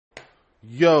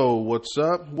Yo, what's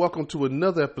up? Welcome to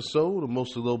another episode of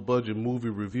Mostly Low Budget Movie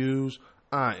Reviews.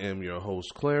 I am your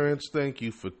host, Clarence. Thank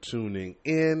you for tuning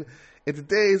in. In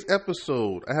today's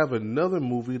episode, I have another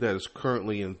movie that is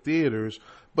currently in theaters,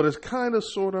 but it's kind of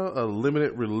sort of a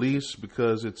limited release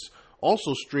because it's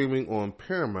also streaming on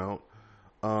Paramount,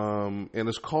 and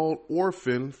it's called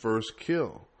Orphan First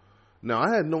Kill. Now,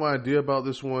 I had no idea about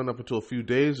this one up until a few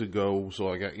days ago,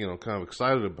 so I got, kind of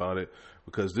excited about it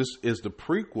because this is the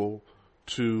prequel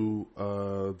to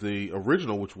the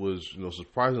original, which was,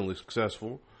 surprisingly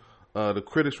successful. The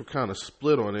critics were kind of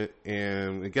split on it,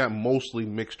 and it got mostly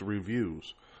mixed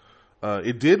reviews.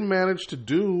 It did manage to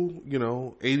do,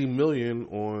 80 million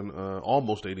on,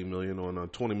 almost 80 million on a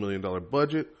 $20 million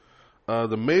budget.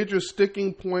 The major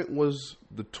sticking point was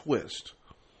the twist.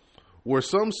 Where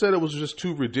some said it was just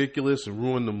too ridiculous and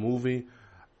ruined the movie,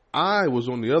 I was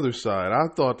on the other side.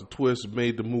 I thought the twist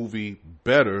made the movie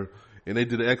better, and they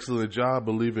did an excellent job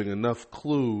of leaving enough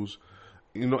clues,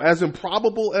 as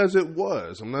improbable as it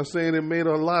was. I'm not saying it made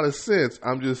a lot of sense.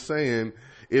 I'm just saying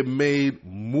it made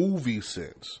movie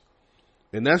sense.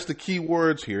 And that's the key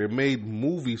words here. It made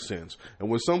movie sense. And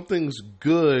when something's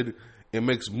good and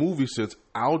makes movie sense,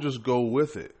 I'll just go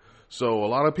with it. So a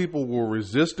lot of people were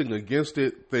resisting against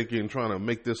it, trying to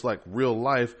make this like real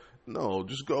life. No,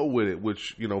 just go with it,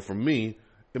 which, for me,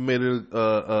 it made it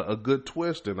a good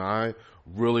twist, and I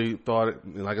really thought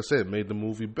it, like I said, made the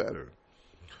movie better.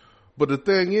 But the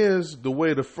thing is, the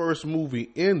way the first movie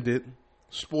ended,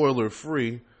 spoiler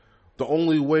free, the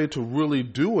only way to really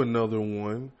do another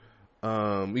one,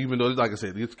 even though, like I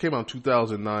said, it came out in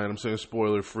 2009, I'm saying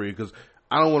spoiler free because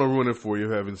I don't want to ruin it for you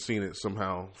who haven't seen it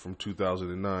somehow from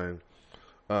 2009.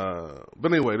 But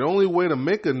anyway, the only way to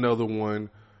make another one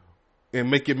and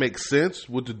make it make sense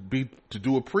would be to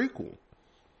do a prequel.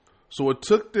 So it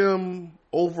took them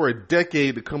over a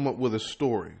decade to come up with a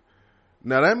story.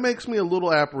 Now that makes me a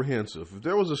little apprehensive. If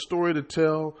there was a story to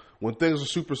tell, when things are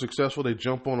super successful, they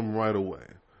jump on them right away.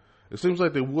 It seems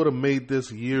like they would have made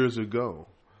this years ago.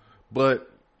 But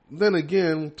then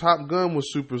again, Top Gun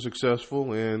was super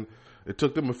successful, and it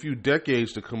took them a few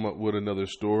decades to come up with another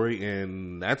story,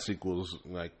 and that sequel is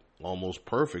like almost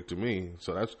perfect to me.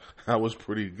 So that was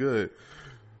pretty good.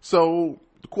 So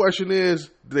the question is,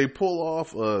 do they pull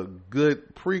off a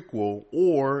good prequel,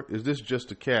 or is this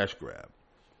just a cash grab?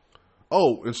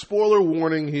 Oh, and spoiler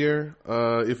warning here,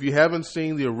 if you haven't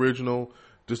seen the original,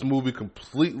 this movie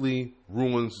completely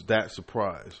ruins that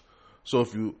surprise. So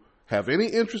if you have any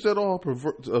interest at all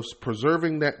of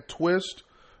preserving that twist,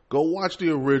 go watch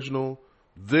the original,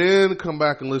 then come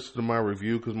back and listen to my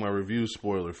review, because my review is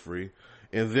spoiler free.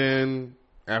 And then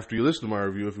after you listen to my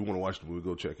review, if you want to watch the movie,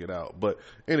 go check it out. But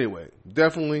anyway,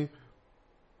 definitely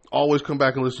always come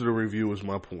back and listen to the review is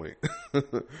my point.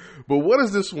 But what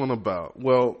is this one about?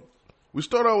 Well, we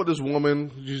start out with this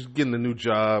woman. She's getting a new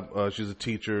job. She's a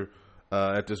teacher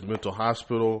at this mental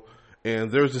hospital.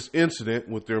 And there's this incident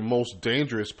with their most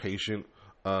dangerous patient,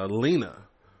 Lena.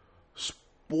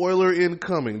 Spoiler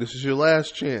incoming. This is your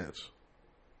last chance.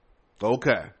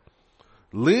 Okay.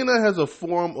 Lena has a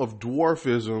form of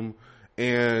dwarfism,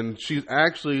 and she's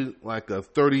actually like a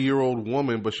 30-year-old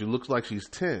woman, but she looks like she's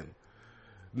 10.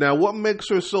 Now, what makes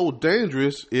her so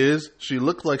dangerous is she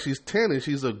looks like she's 10 and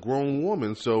she's a grown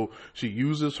woman. So she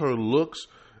uses her looks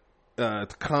to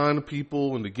con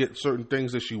people and to get certain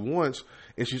things that she wants.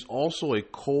 And she's also a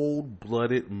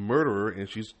cold-blooded murderer, and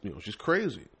she's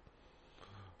crazy.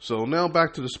 So now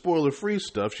back to the spoiler-free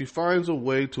stuff. She finds a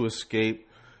way to escape,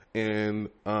 and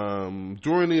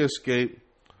during the escape,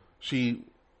 she's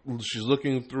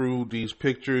looking through these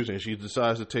pictures, and she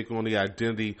decides to take on the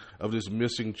identity of this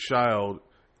missing child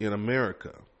in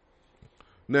America.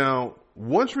 Now,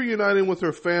 once reuniting with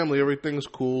her family, everything's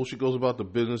cool. She goes about the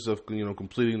business of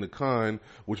completing the con,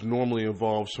 which normally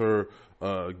involves her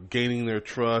gaining their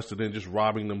trust and then just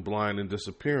robbing them blind and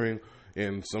disappearing.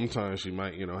 And sometimes she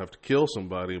might have to kill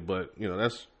somebody, but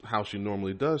that's how she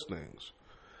normally does things.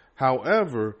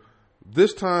 However,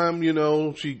 this time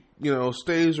she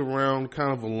stays around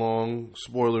kind of along,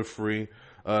 spoiler free.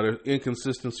 The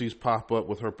inconsistencies pop up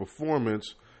with her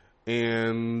performance,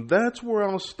 and that's where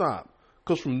I'll stop.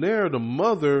 Because from there, the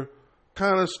mother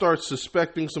kind of starts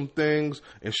suspecting some things,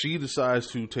 and she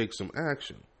decides to take some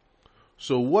action.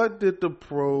 So what did the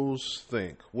pros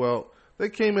think? Well, they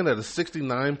came in at a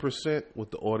 69% with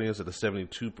the audience at a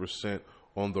 72%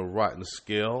 on the Rotten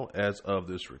scale as of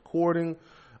this recording.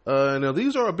 Now,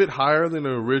 these are a bit higher than the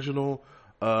original,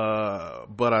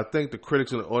 but I think the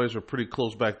critics and the audience were pretty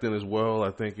close back then as well. I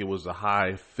think it was the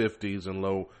high 50s and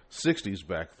low 60s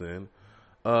back then.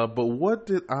 But what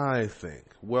did I think?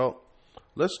 Well,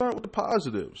 let's start with the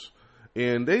positives.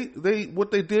 And they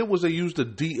what they did was they used the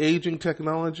de-aging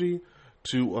technology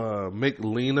to make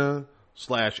Lena /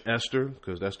 Esther,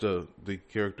 because that's the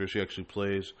character she actually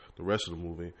plays the rest of the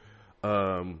movie.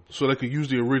 So they could use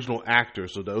the original actor,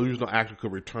 so the original actor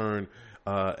could return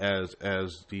as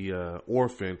the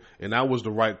orphan, and that was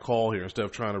the right call here instead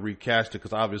of trying to recast it,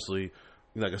 because obviously,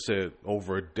 like I said,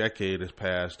 over a decade has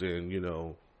passed, and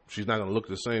she's not going to look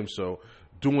the same. So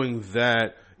doing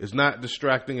that is not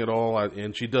distracting at all,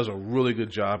 and she does a really good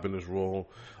job in this role.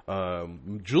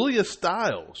 Julia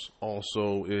Stiles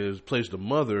also plays the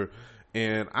mother.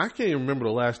 And I can't even remember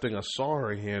the last thing I saw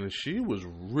her in, and she was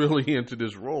really into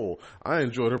this role. I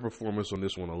enjoyed her performance on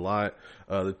this one a lot.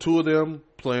 The two of them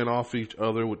playing off each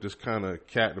other with this kind of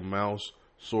cat and mouse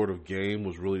sort of game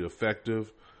was really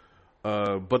effective.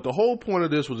 But the whole point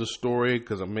of this was a story,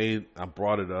 because I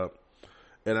brought it up.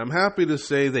 And I'm happy to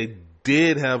say they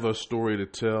did have a story to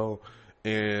tell,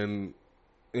 and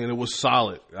it was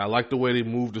solid. I like the way they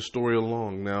moved the story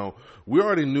along. Now, we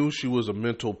already knew she was a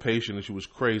mental patient and she was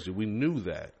crazy. We knew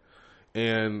that.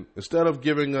 And instead of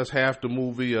giving us half the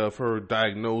movie of her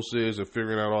diagnosis and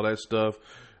figuring out all that stuff,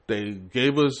 they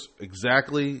gave us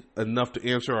exactly enough to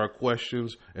answer our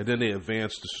questions, and then they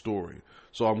advanced the story.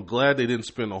 So I'm glad they didn't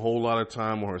spend a whole lot of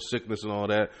time on her sickness and all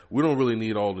that. We don't really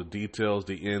need all the details,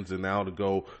 the ins and outs, to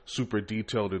go super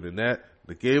detailed into that.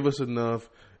 They gave us enough,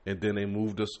 and then they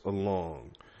moved us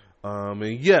along.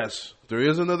 And yes, there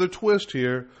is another twist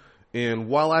here. And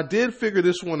while I did figure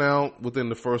this one out within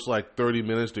the first 30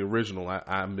 minutes, the original,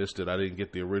 I missed it. I didn't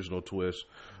get the original twist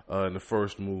in the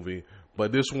first movie.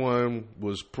 But this one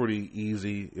was pretty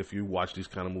easy. If you watch these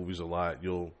kind of movies a lot,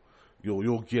 you'll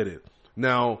get it.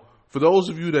 Now, for those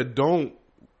of you that don't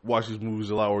watch these movies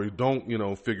a lot, or you don't,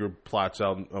 figure plots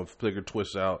out, figure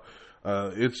twists out,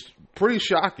 it's pretty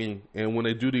shocking. And when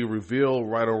they do the reveal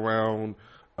right around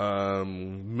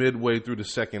midway through the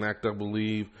second act, I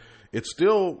believe, it's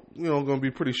still, going to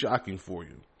be pretty shocking for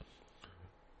you.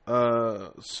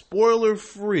 Spoiler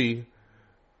free,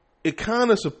 it kind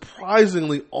of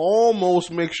surprisingly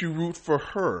almost makes you root for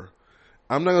her.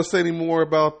 I'm not going to say any more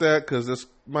about that because this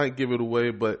might give it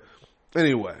away, but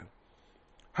anyway.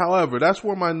 However, that's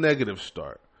where my negatives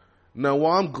start. Now,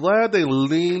 while I'm glad they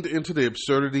leaned into the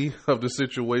absurdity of the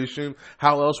situation,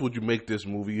 how else would you make this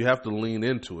movie? You have to lean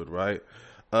into it, right?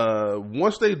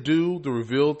 Once they do the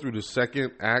reveal through the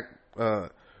second act,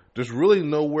 there's really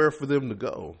nowhere for them to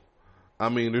go. I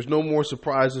mean, there's no more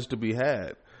surprises to be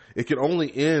had. It can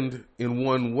only end in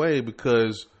one way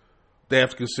because they have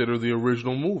to consider the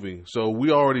original movie. So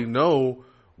we already know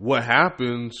what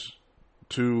happens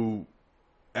to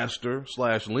Esther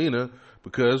 / Lena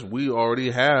because we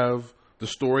already have the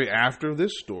story after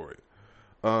this story.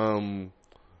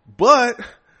 But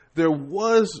there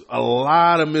was a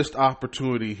lot of missed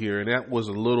opportunity here, and that was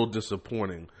a little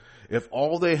disappointing. If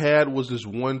all they had was this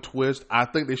one twist, I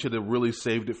think they should have really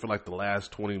saved it for the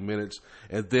last 20 minutes,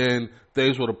 and then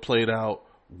things would have played out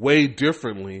way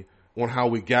differently on how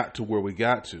we got to where we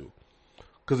got to.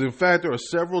 Because, in fact, there are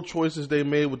several choices they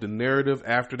made with the narrative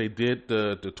after they did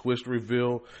the twist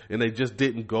reveal, and they just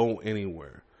didn't go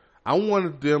anywhere. I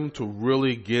wanted them to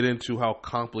really get into how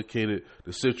complicated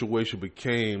the situation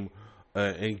became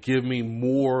and give me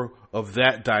more of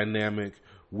that dynamic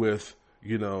with,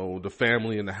 the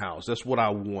family in the house. That's what I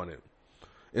wanted.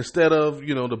 Instead of,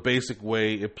 the basic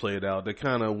way it played out, they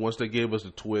kind of, once they gave us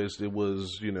the twist, it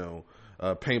was,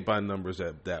 paint by numbers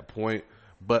at that point.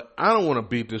 But I don't want to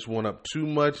beat this one up too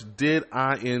much. Did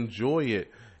I enjoy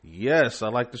it? Yes, I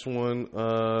like this one.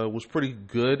 Was pretty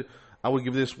good. I would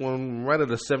give this one right at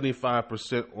a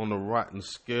 75% on the rotten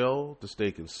scale to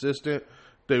stay consistent.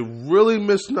 They really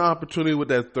missed an opportunity with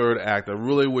that third act. I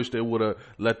really wish they would have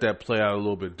let that play out a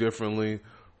little bit differently.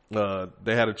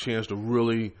 They had a chance to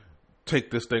really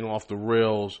take this thing off the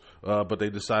rails, but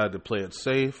they decided to play it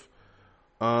safe.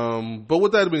 But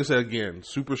with that being said, again,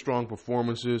 super strong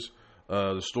performances.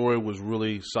 The story was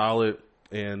really solid,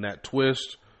 and that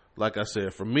twist, like I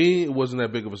said, for me, it wasn't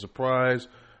that big of a surprise.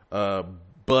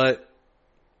 But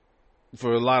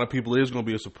for a lot of people, it is going to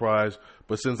be a surprise.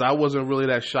 But since I wasn't really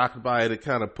that shocked by it, it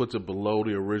kind of puts it below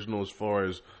the original as far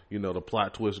as, the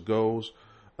plot twist goes.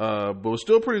 But it was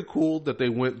still pretty cool that they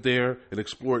went there and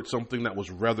explored something that was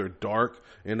rather dark,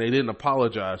 and they didn't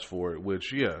apologize for it,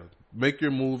 which, make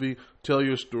your movie, tell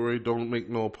your story, don't make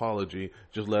no apology,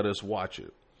 just let us watch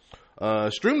it.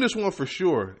 Stream this one for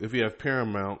sure if you have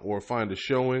Paramount or find a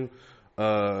showing.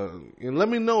 And let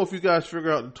me know if you guys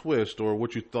figure out the twist or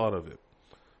what you thought of it.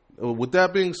 With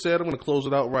that being said, I'm going to close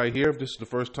it out right here. If this is the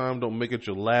first time, don't make it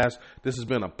your last. This has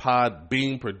been a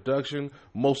Podbean production,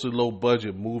 mostly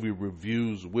low-budget movie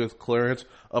reviews with Clarence,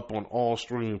 up on all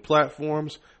streaming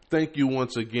platforms. Thank you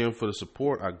once again for the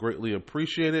support. I greatly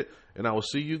appreciate it, and I will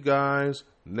see you guys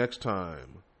next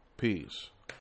time. Peace.